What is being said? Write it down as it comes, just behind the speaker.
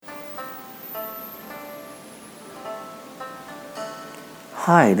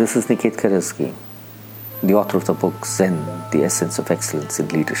Hi, this is Niket Karezgi, the author of the book Zen, The Essence of Excellence in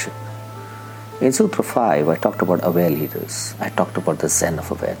Leadership. In Sutra 5, I talked about aware leaders. I talked about the Zen of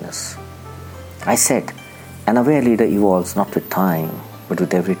awareness. I said, an aware leader evolves not with time, but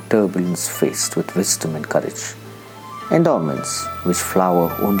with every turbulence faced with wisdom and courage. Endowments which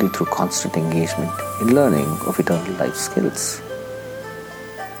flower only through constant engagement in learning of eternal life skills.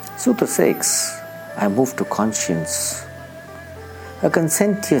 Sutra 6, I move to conscience. A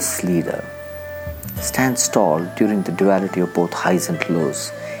conscientious leader stands tall during the duality of both highs and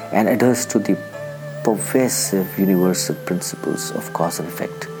lows and adheres to the pervasive universal principles of cause and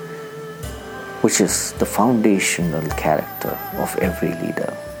effect, which is the foundational character of every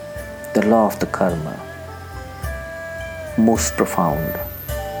leader. The law of the karma, most profound,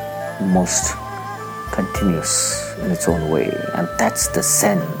 most continuous in its own way, and that's the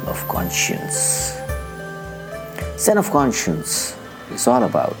Zen of conscience. Zen of conscience is all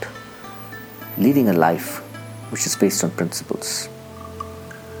about leading a life which is based on principles.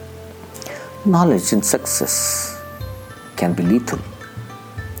 Knowledge in success can be lethal.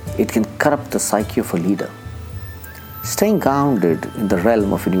 It can corrupt the psyche of a leader. Staying grounded in the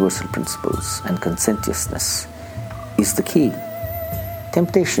realm of universal principles and conscientiousness is the key.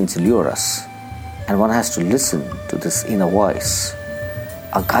 Temptations lure us, and one has to listen to this inner voice,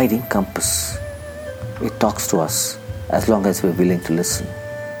 a guiding compass. It talks to us as long as we're willing to listen.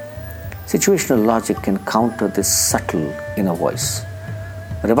 Situational logic can counter this subtle inner voice.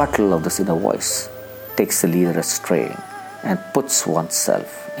 Rebuttal of this inner voice takes the leader astray and puts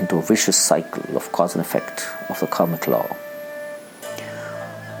oneself into a vicious cycle of cause and effect of the karmic law.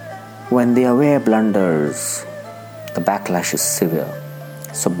 When the aware blunders, the backlash is severe,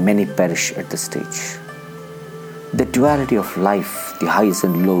 so many perish at this stage. The duality of life, the highs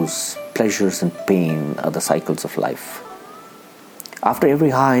and lows, pleasures and pain are the cycles of life. After every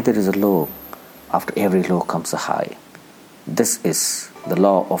high there is a low. After every low comes a high. This is the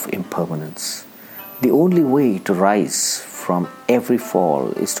law of impermanence. The only way to rise from every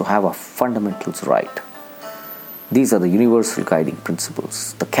fall is to have our fundamentals right. These are the universal guiding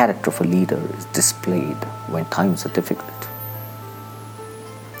principles. The character of a leader is displayed when times are difficult.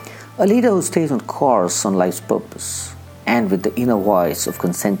 A leader who stays on course on life's purpose and with the inner voice of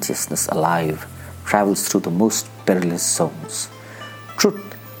conscientiousness alive travels through the most perilous zones.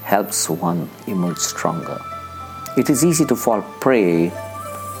 Truth helps one emerge stronger. It is easy to fall prey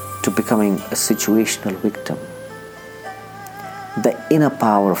to becoming a situational victim. The inner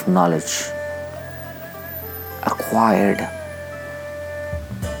power of knowledge acquired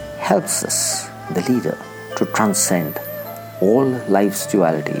helps us, the leader, to transcend all life's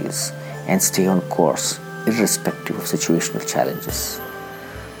dualities and stay on course irrespective of situational challenges.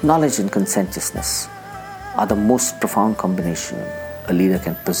 Knowledge and conscientiousness are the most profound combination a leader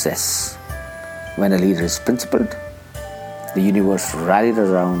can possess. When a leader is principled, the universe rallies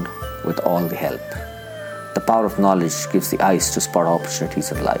around with all the help. The power of knowledge gives the eyes to spot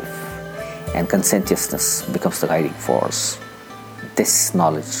opportunities in life, and conscientiousness becomes the guiding force. This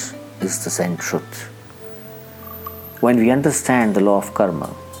knowledge is the Zen truth. When we understand the law of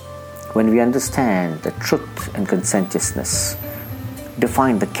karma, when we understand that truth and conscientiousness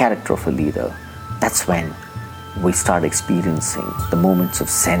define the character of a leader, that's when we start experiencing the moments of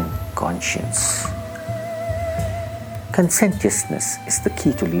Zen conscience. Conscientiousness is the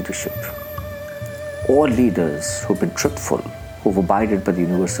key to leadership. All leaders who've been truthful, who've abided by the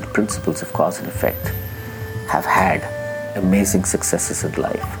universal principles of cause and effect, have had amazing successes in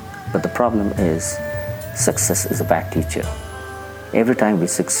life. But the problem is, success is a bad teacher. Every time we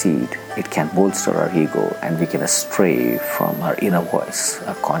succeed, it can bolster our ego and we can astray from our inner voice,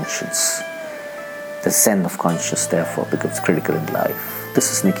 our conscience. The Zen of conscience, therefore, becomes critical in life. This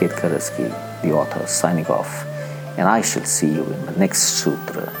is Niket Karezgi, the author, signing off, and I shall see you in the next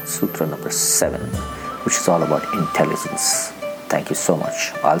sutra, Sutra number 7, which is all about intelligence. Thank you so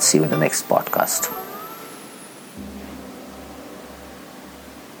much. I'll see you in the next podcast.